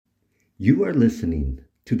You are listening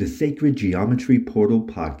to the Sacred Geometry Portal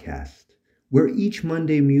podcast, where each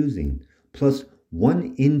Monday musing plus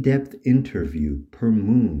one in depth interview per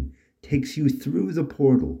moon takes you through the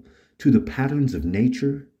portal to the patterns of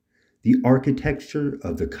nature, the architecture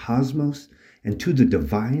of the cosmos, and to the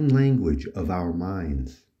divine language of our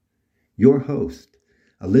minds. Your host,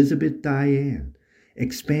 Elizabeth Diane,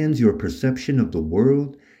 expands your perception of the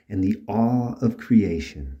world and the awe of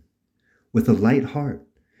creation. With a light heart,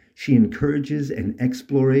 she encourages an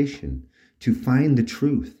exploration to find the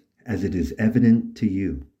truth as it is evident to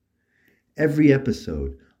you. Every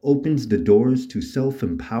episode opens the doors to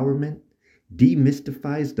self-empowerment,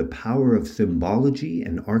 demystifies the power of symbology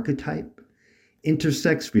and archetype,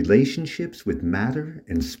 intersects relationships with matter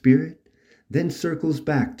and spirit, then circles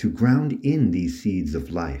back to ground in these seeds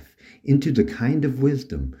of life into the kind of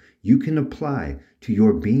wisdom you can apply to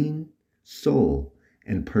your being, soul,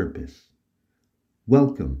 and purpose.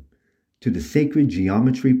 Welcome to the Sacred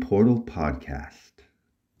Geometry Portal podcast.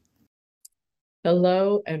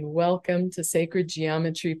 Hello and welcome to Sacred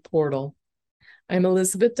Geometry Portal. I'm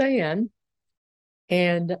Elizabeth Diane,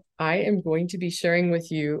 and I am going to be sharing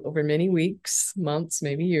with you over many weeks, months,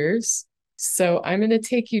 maybe years. So I'm going to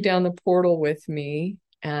take you down the portal with me,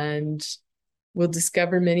 and we'll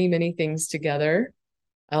discover many, many things together.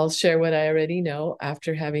 I'll share what I already know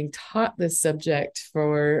after having taught this subject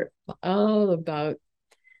for about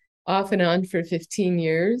off and on for 15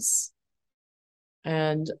 years.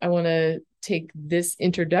 And I want to take this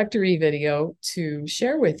introductory video to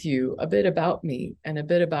share with you a bit about me and a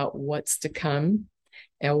bit about what's to come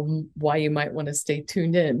and why you might want to stay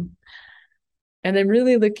tuned in. And I'm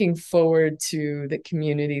really looking forward to the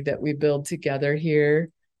community that we build together here.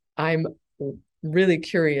 I'm really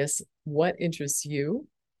curious what interests you.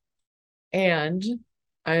 And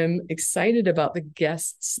I'm excited about the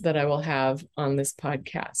guests that I will have on this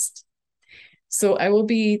podcast. So I will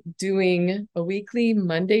be doing a weekly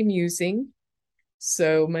Monday musing.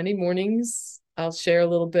 So Monday mornings, I'll share a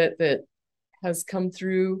little bit that has come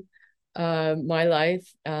through my life,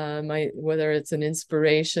 whether it's an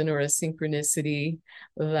inspiration or a synchronicity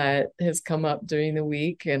that has come up during the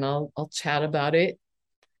week, and I'll chat about it.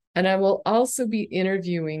 And I will also be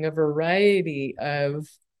interviewing a variety of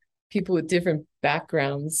people with different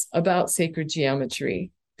backgrounds about sacred geometry,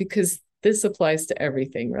 because this applies to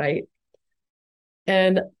everything, right?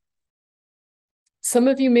 And some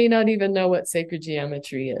of you may not even know what sacred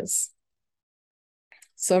geometry is.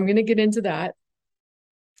 So I'm going to get into that.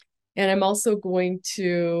 And I'm also going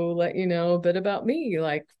to let you know a bit about me,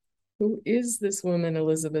 like, who is this woman,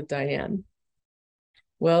 Elizabeth Diane?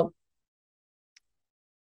 Well,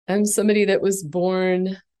 I'm somebody that was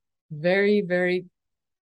born very, very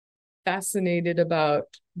fascinated about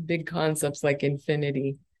big concepts like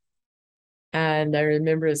infinity. And I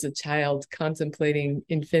remember as a child contemplating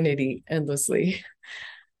infinity endlessly.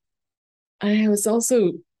 I was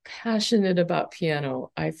also passionate about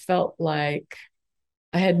piano. I felt like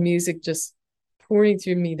I had music just pouring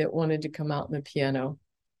through me that wanted to come out in the piano.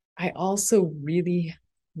 I also really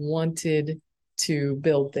wanted to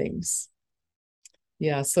build things.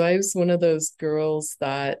 Yeah, so I was one of those girls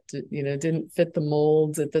that, didn't fit the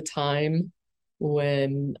molds at the time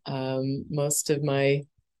when most of my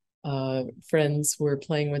friends were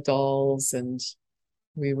playing with dolls, and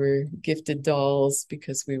we were gifted dolls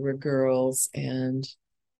because we were girls. And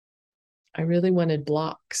I really wanted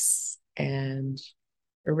blocks and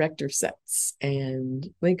erector sets and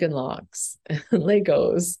Lincoln Logs and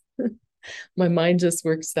Legos. My mind just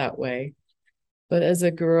works that way. But as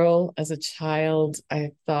a girl, as a child,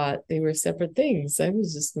 I thought they were separate things. I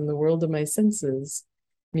was just in the world of my senses.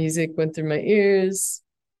 Music went through my ears,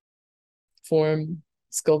 form,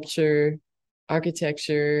 sculpture,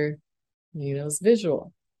 architecture, it's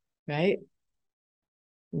visual, right?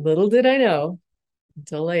 Little did I know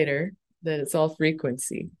until later that it's all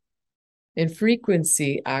frequency. And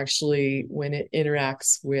frequency, actually, when it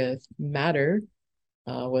interacts with matter,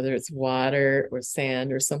 whether it's water or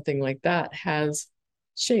sand or something like that, has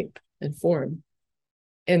shape and form.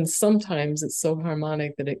 And sometimes it's so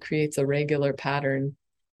harmonic that it creates a regular pattern,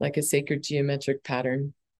 like a sacred geometric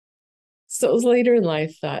pattern. So it was later in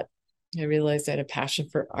life that I realized I had a passion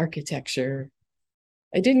for architecture.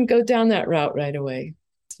 I didn't go down that route right away,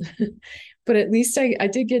 but at least I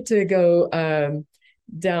did get to go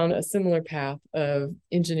down a similar path of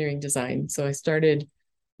engineering design. So I started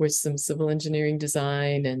with some civil engineering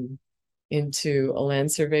design and into a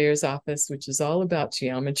land surveyor's office, which is all about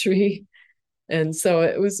geometry. And so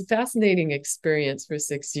it was a fascinating experience for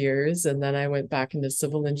 6 years. And then I went back into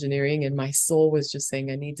civil engineering, and my soul was just saying,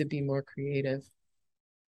 I need to be more creative.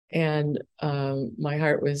 And my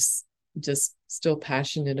heart was just still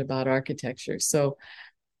passionate about architecture. So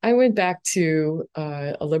I went back to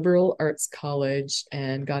a liberal arts college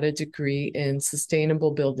and got a degree in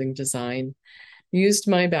sustainable building design. Used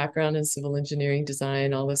my background in civil engineering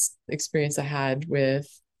design, all this experience I had with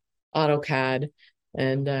AutoCAD,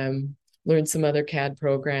 and learned some other CAD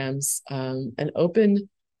programs, and opened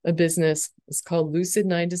a business. It's called Lucid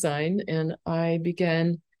Nine Design, and I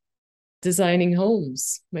began designing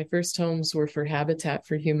homes. My first homes were for Habitat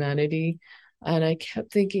for Humanity, and I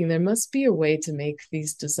kept thinking there must be a way to make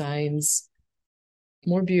these designs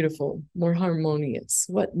more beautiful, more harmonious.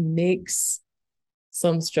 What makes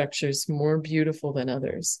some structures more beautiful than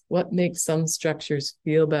others? What makes some structures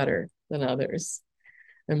feel better than others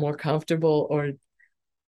and more comfortable or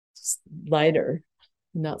lighter,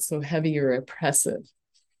 not so heavy or oppressive?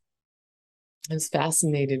 I was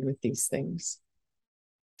fascinated with these things.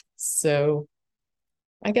 So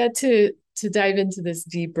I got to dive into this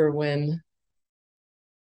deeper when,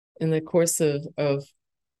 in the course of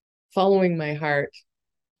following my heart,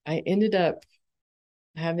 I ended up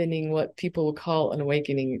having what people will call an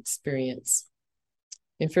awakening experience.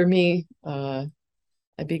 And for me, I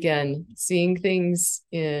began seeing things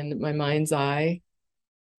in my mind's eye,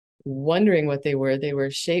 wondering what they were. They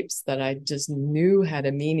were shapes that I just knew had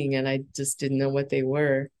a meaning, and I just didn't know what they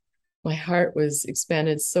were. My heart was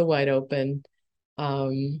expanded so wide open.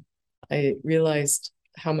 I realized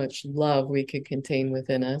how much love we could contain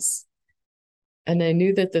within us. And I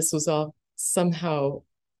knew that this was all somehow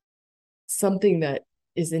something that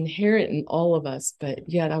is inherent in all of us, but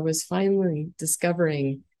yet I was finally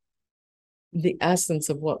discovering the essence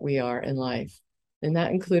of what we are in life. And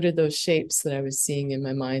that included those shapes that I was seeing in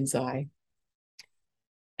my mind's eye.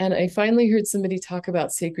 And I finally heard somebody talk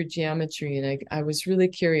about sacred geometry, and I was really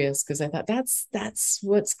curious because I thought that's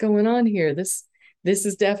what's going on here. This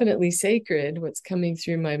is definitely sacred, what's coming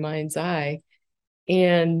through my mind's eye.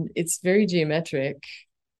 And it's very geometric.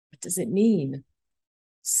 What does it mean?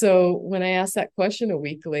 So when I asked that question a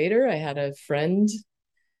week later, I had a friend.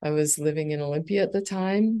 I was living in Olympia at the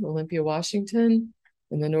time, Olympia, Washington,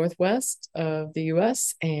 in the Northwest of the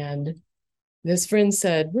US. And this friend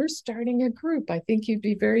said, "We're starting a group. I think you'd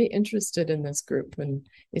be very interested in this group. And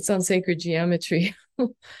it's on sacred geometry."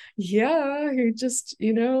 Yeah, you just,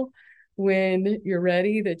 when you're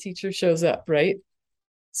ready, the teacher shows up, right?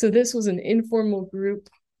 So this was an informal group,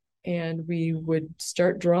 and we would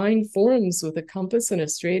start drawing forms with a compass and a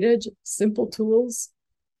straight edge, simple tools,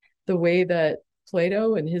 the way that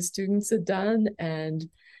Plato and his students had done, and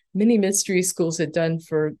many mystery schools had done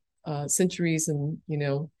for centuries, and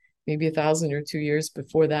maybe 1,000 or 2 years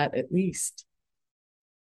before that at least.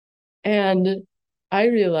 And I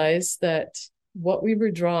realized that what we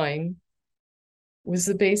were drawing was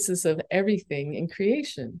the basis of everything in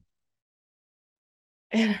creation.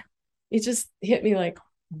 And it just hit me like,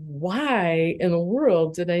 why in the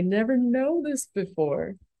world did I never know this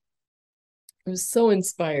before? I was so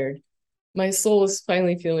inspired. My soul is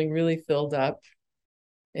finally feeling really filled up,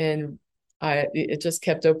 and it just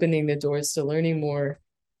kept opening the doors to learning more,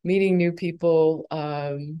 meeting new people,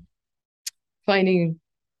 finding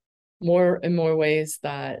more and more ways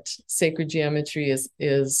that sacred geometry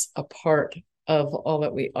is a part of all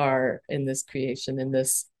that we are in this creation, in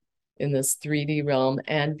this 3D realm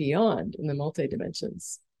and beyond, in the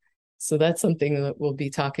multi-dimensions. So that's something that we'll be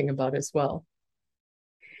talking about as well.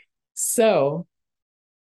 So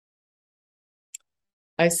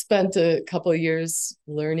I spent a couple of years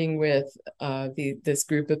learning with this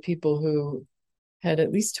group of people who had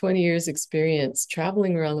at least 20 years experience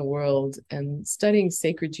traveling around the world and studying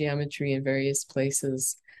sacred geometry in various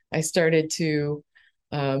places. I started to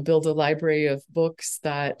build a library of books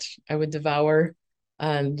that I would devour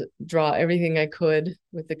and draw everything I could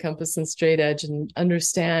with the compass and straight edge and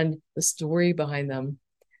understand the story behind them.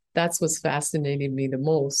 That's what's fascinated me the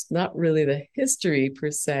most. Not really the history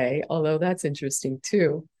per se, although that's interesting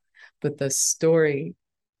too, but the story.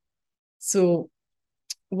 So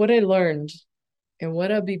what I learned and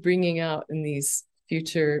what I'll be bringing out in these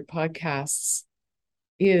future podcasts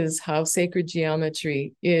is how sacred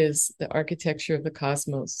geometry is the architecture of the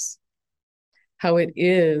cosmos, how it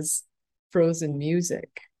is frozen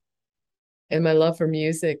music. And my love for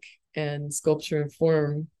music and sculpture and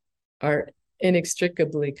form are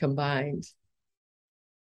inextricably combined.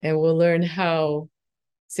 And we'll learn how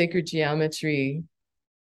sacred geometry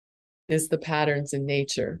is the patterns in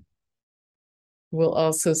nature. We'll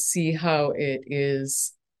also see how it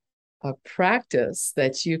is a practice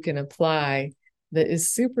that you can apply that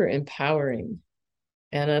is super empowering.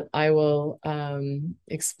 And I will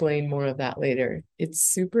explain more of that later. It's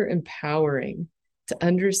super empowering to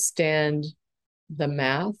understand the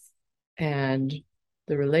math and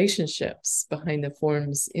the relationships behind the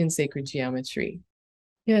forms in sacred geometry.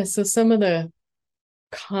 Yeah, so some of the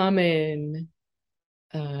common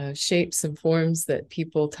shapes and forms that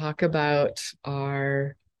people talk about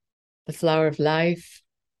are the flower of life,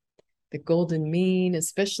 the golden mean,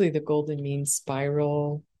 especially the golden mean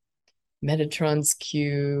spiral, Metatron's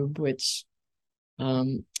cube, which I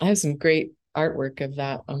have some great artwork of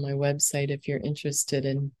that on my website if you're interested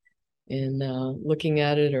in looking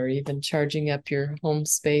at it or even charging up your home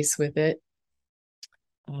space with it.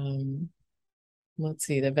 Let's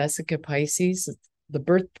see, the Vesica Pisces, the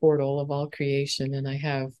birth portal of all creation, and I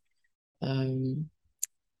have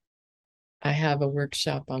a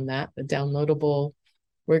workshop on that, a downloadable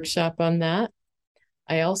workshop on that.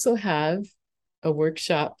 I also have a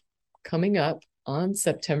workshop coming up on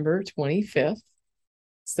September 25th.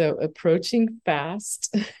 So approaching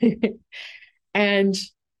fast. And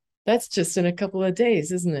that's just in a couple of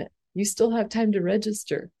days, isn't it? You still have time to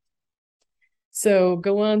register. So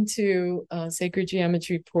go on to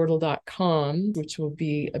sacredgeometryportal.com, which will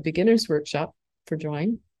be a beginner's workshop for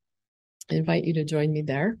drawing. I invite you to join me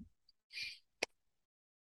there.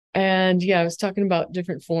 And yeah, I was talking about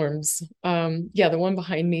different forms. Yeah, the one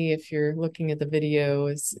behind me, if you're looking at the video,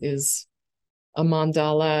 is a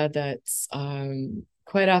mandala that's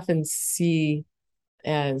quite often see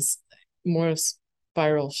as more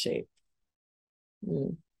spiral shape.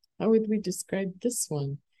 How would we describe this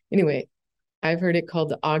one? Anyway, I've heard it called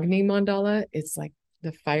the Agni mandala. It's like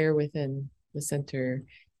the fire within the center.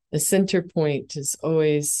 The center point is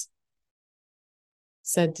always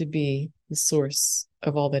said to be the source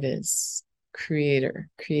of all that is, creator,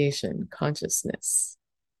 creation, consciousness,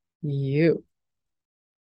 you.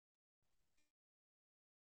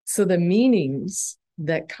 So the meanings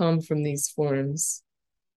that come from these forms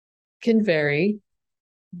can vary,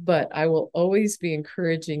 but I will always be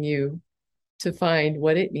encouraging you to find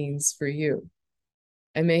what it means for you.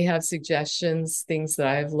 I may have suggestions, things that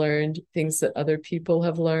I've learned, things that other people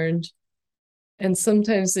have learned. And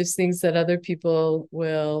sometimes there's things that other people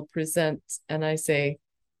will present, and I say,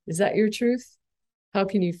 is that your truth? How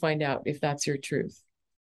can you find out if that's your truth?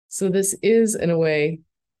 So this is, in a way,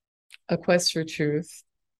 a quest for truth.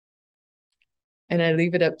 And I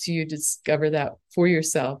leave it up to you to discover that for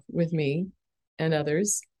yourself with me and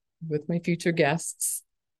others, with my future guests.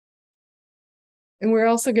 And we're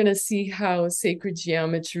also going to see how sacred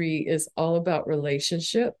geometry is all about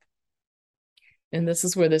relationship. And this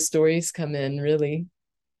is where the stories come in, really.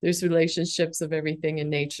 There's relationships of everything in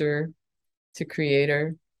nature, to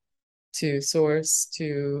creator, to source,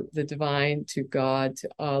 to the divine, to God, to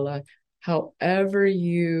Allah, however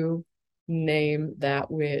you name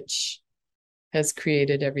that which has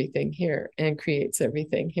created everything here and creates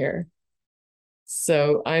everything here.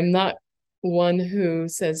 So I'm not one who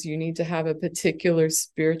says you need to have a particular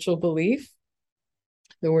spiritual belief.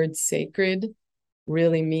 The word sacred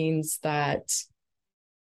really means that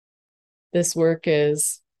this work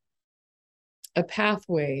is a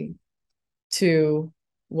pathway to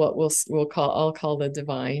what I'll call the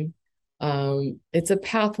divine. It's a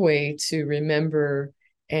pathway to remember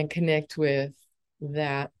and connect with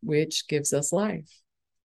that which gives us life,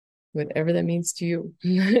 whatever that means to you.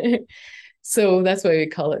 So that's why we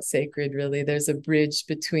call it sacred, really. There's a bridge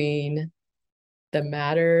between the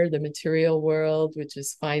matter, the material world, which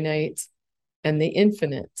is finite, and the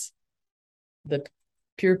infinite, the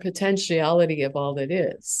pure potentiality of all that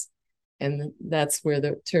is. And that's where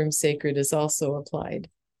the term sacred is also applied.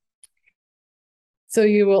 So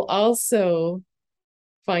you will also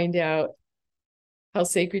find out how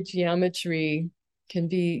sacred geometry can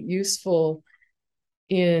be useful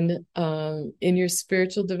in your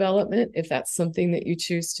spiritual development, if that's something that you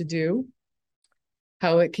choose to do,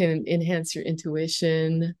 how it can enhance your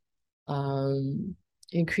intuition,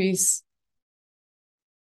 increase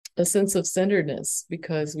a sense of centeredness,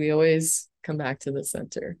 because we always come back to the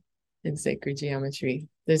center in sacred geometry.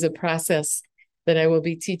 There's a process that I will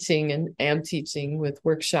be teaching and am teaching with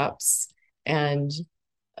workshops and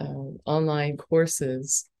online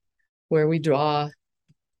courses where we draw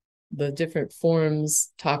the different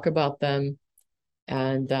forms, talk about them,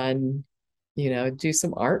 and then, do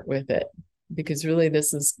some art with it. Because really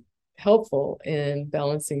this is helpful in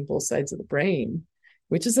balancing both sides of the brain,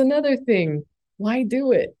 which is another thing. Why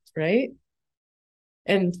do it, right?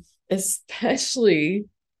 And especially,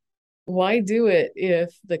 why do it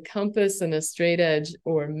if the compass and a straight edge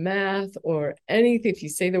or math or anything, if you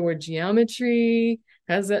say the word geometry,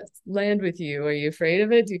 how does that land with you? Are you afraid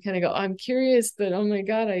of it? Do you kind of go, I'm curious, but oh my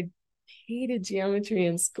God, I hated geometry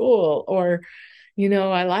in school, or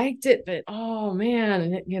I liked it, but oh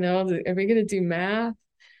man, are we going to do math?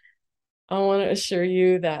 I want to assure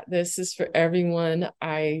you that this is for everyone.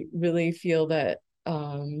 I really feel that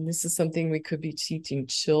this is something we could be teaching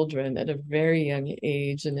children at a very young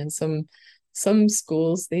age, and in some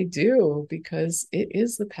schools they do because it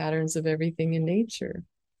is the patterns of everything in nature,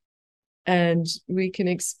 and we can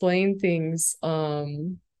explain things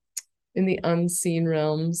in the unseen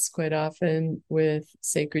realms quite often with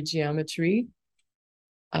sacred geometry.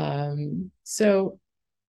 So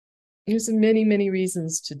there's many, many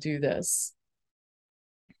reasons to do this.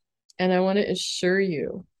 And I want to assure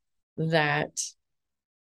you that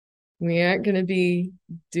we aren't going to be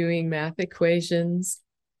doing math equations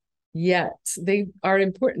yet. They are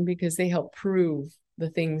important because they help prove the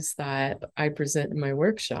things that I present in my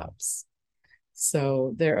workshops.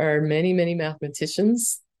 So there are many, many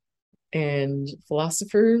mathematicians and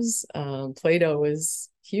philosophers. Plato was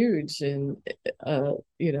huge in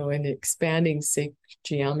in expanding sacred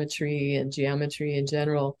geometry and geometry in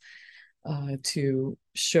general, to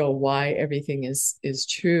show why everything is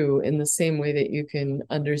true, in the same way that you can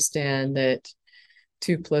understand that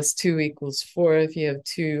 2 + 2 = 4. If you have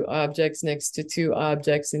two objects next to two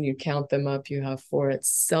objects and you count them up, you have 4. It's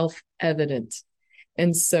self-evident.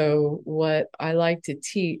 And so what I like to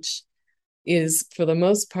teach is, for the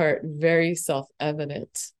most part, very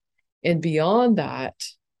self-evident. And beyond that,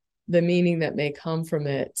 the meaning that may come from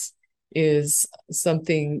it is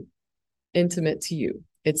something intimate to you.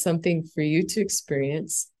 It's something for you to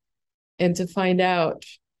experience and to find out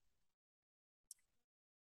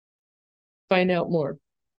more.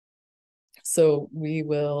 So we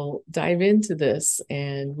will dive into this,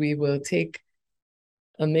 and we will take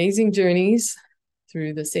amazing journeys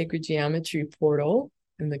through the sacred geometry portal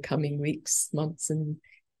in the coming weeks, months, and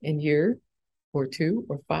year, or 2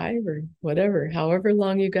 or 5 or whatever, however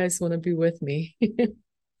long you guys want to be with me.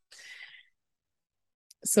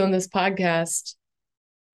 So in this podcast,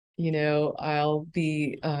 I'll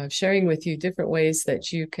be sharing with you different ways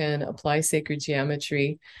that you can apply sacred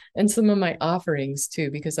geometry, and some of my offerings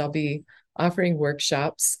too, because I'll be offering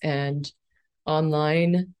workshops and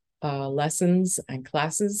online lessons and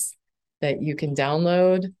classes that you can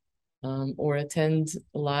download or attend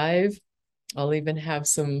live. I'll even have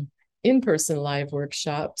some in-person live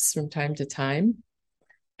workshops from time to time.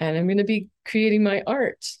 And I'm going to be creating my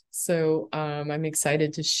art. So I'm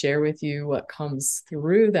excited to share with you what comes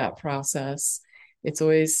through that process. It's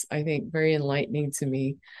always, I think, very enlightening to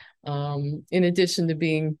me. In addition to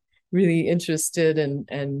being really interested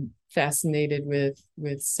and fascinated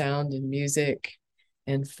with sound and music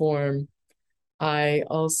and form, I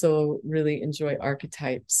also really enjoy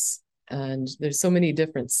archetypes. And there's so many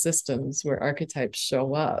different systems where archetypes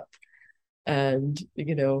show up. And,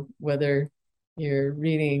 whether you're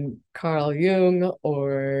reading Carl Jung,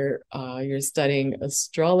 or you're studying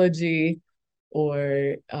astrology,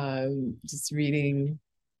 or just reading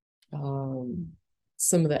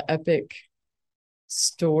some of the epic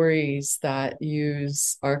stories that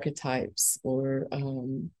use archetypes, or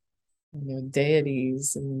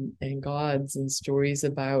deities and gods, and stories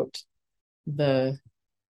about the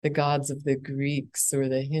gods of the Greeks or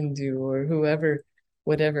the Hindu or whoever,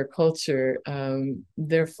 whatever culture.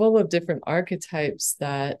 They're full of different archetypes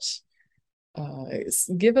that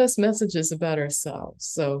give us messages about ourselves.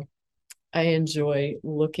 So I enjoy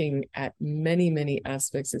looking at many, many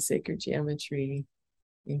aspects of sacred geometry,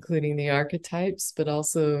 including the archetypes, but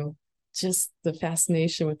also just the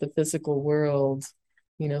fascination with the physical world.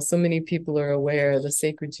 So many people are aware of the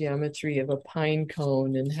sacred geometry of a pine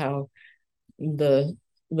cone, and how the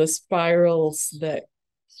spirals that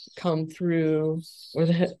come through, or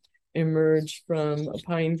that emerge from a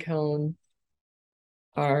pine cone,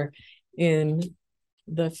 are in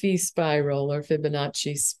the Phi spiral or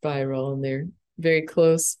Fibonacci spiral, and they're very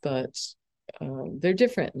close, but they're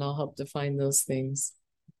different, and I'll help define those things.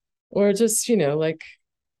 Or just, like,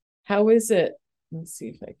 how is it? Let's see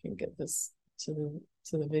if I can get this to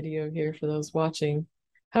the video here for those watching.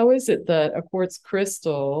 How is it that a quartz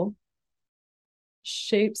crystal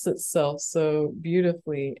shapes itself so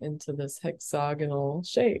beautifully into this hexagonal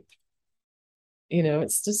shape?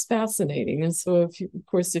 It's just fascinating. And so,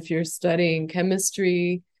 if you're studying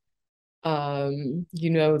chemistry,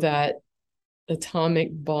 that atomic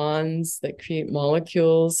bonds that create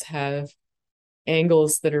molecules have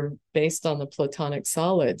angles that are based on the Platonic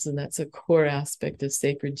solids, and that's a core aspect of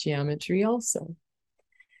sacred geometry also.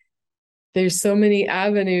 There's so many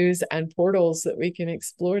avenues and portals that we can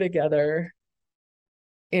explore together.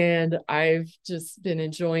 And I've just been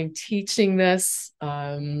enjoying teaching this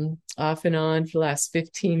off and on for the last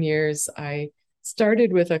 15 years. I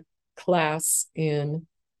started with a class in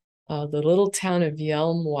the little town of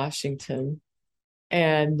Yelm, Washington.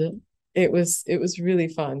 And it was really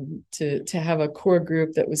fun to have a core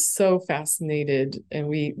group that was so fascinated, and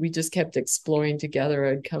we just kept exploring together.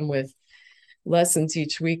 I'd come with lessons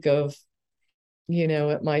each week of,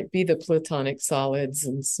 it might be the platonic solids,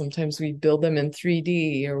 and sometimes we'd build them in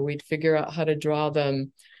 3D, or we'd figure out how to draw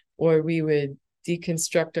them, or we would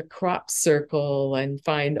deconstruct a crop circle and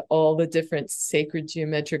find all the different sacred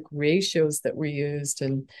geometric ratios that were used,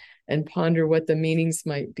 and ponder what the meanings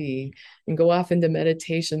might be, and go off into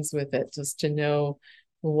meditations with it just to know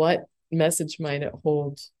what message might it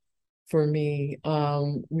hold for me.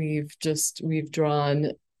 We've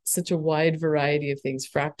drawn such a wide variety of things,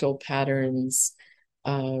 fractal patterns,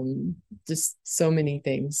 just so many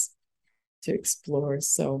things to explore.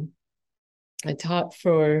 So I taught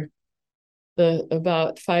for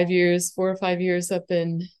about 5 years, 4 or 5 years up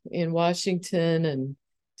in Washington, and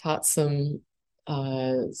taught some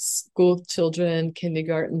school children,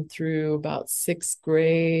 kindergarten through about sixth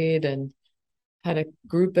grade, and had a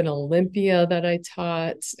group in Olympia that I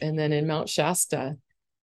taught. And then in Mount Shasta,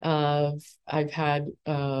 I've had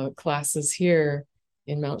classes here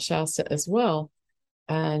in Mount Shasta as well.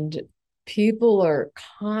 And people are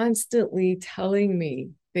constantly telling me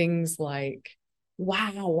things like,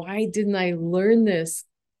 wow, why didn't I learn this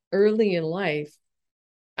early in life?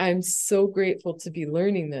 I'm so grateful to be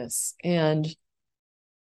learning this. And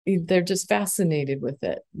they're just fascinated with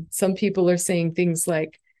it. Some people are saying things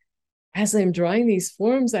like, as I'm drawing these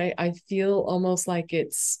forms, I feel almost like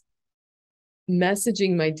it's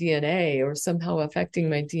messaging my DNA or somehow affecting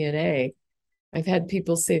my DNA. I've had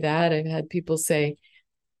people say that. I've had people say,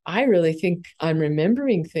 I really think I'm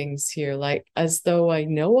remembering things here, like as though I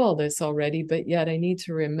know all this already, but yet I need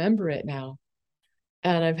to remember it now.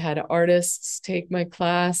 And I've had artists take my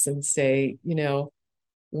class and say,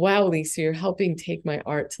 wow, Lisa, you're helping take my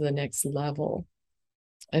art to the next level.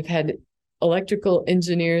 I've had electrical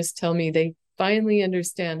engineers tell me they finally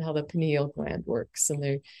understand how the pineal gland works,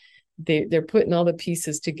 and they're putting all the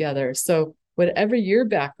pieces together. So whatever your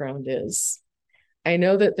background is, I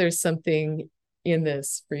know that there's something in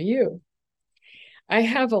this for you. I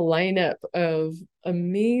have a lineup of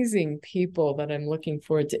amazing people that I'm looking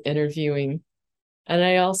forward to interviewing. And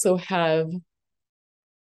I also have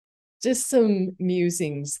just some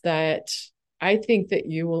musings that I think that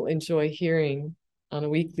you will enjoy hearing on a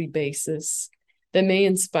weekly basis, that may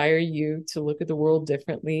inspire you to look at the world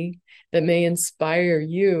differently, that may inspire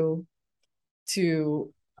you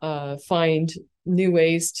to find new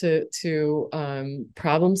ways to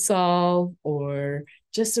problem solve, or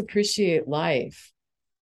just appreciate life,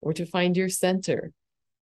 or to find your center.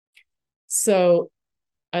 So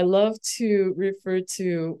I love to refer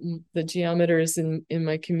to the geometers in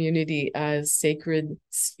my community as sacred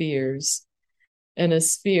spheres. And a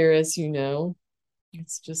sphere, as you know,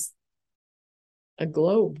 it's just a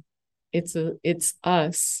globe. It's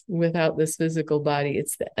us without this physical body.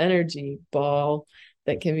 It's the energy ball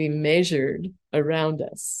that can be measured around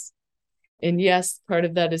us. And yes, part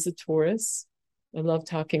of that is a torus. I love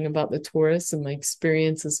talking about the torus and my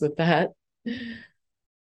experiences with that.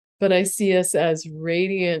 But I see us as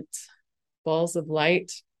radiant balls of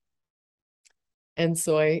light. And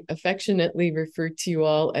so I affectionately refer to you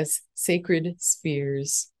all as sacred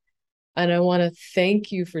spheres. And I want to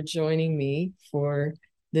thank you for joining me for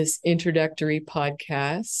this introductory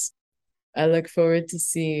podcast. I look forward to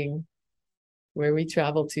seeing where we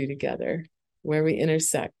travel to together, where we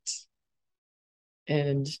intersect,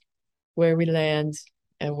 and where we land,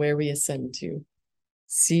 and where we ascend to.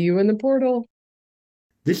 See you in the portal.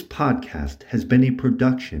 This podcast has been a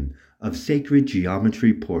production of Sacred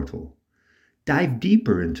Geometry Portal. Dive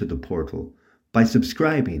deeper into the portal by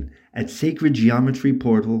subscribing at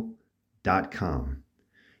sacredgeometryportal.com.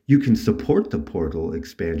 You can support the portal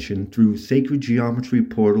expansion through Sacred Geometry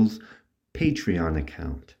Portal's Patreon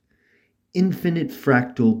account. Infinite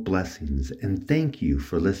fractal blessings, and thank you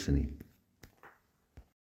for listening.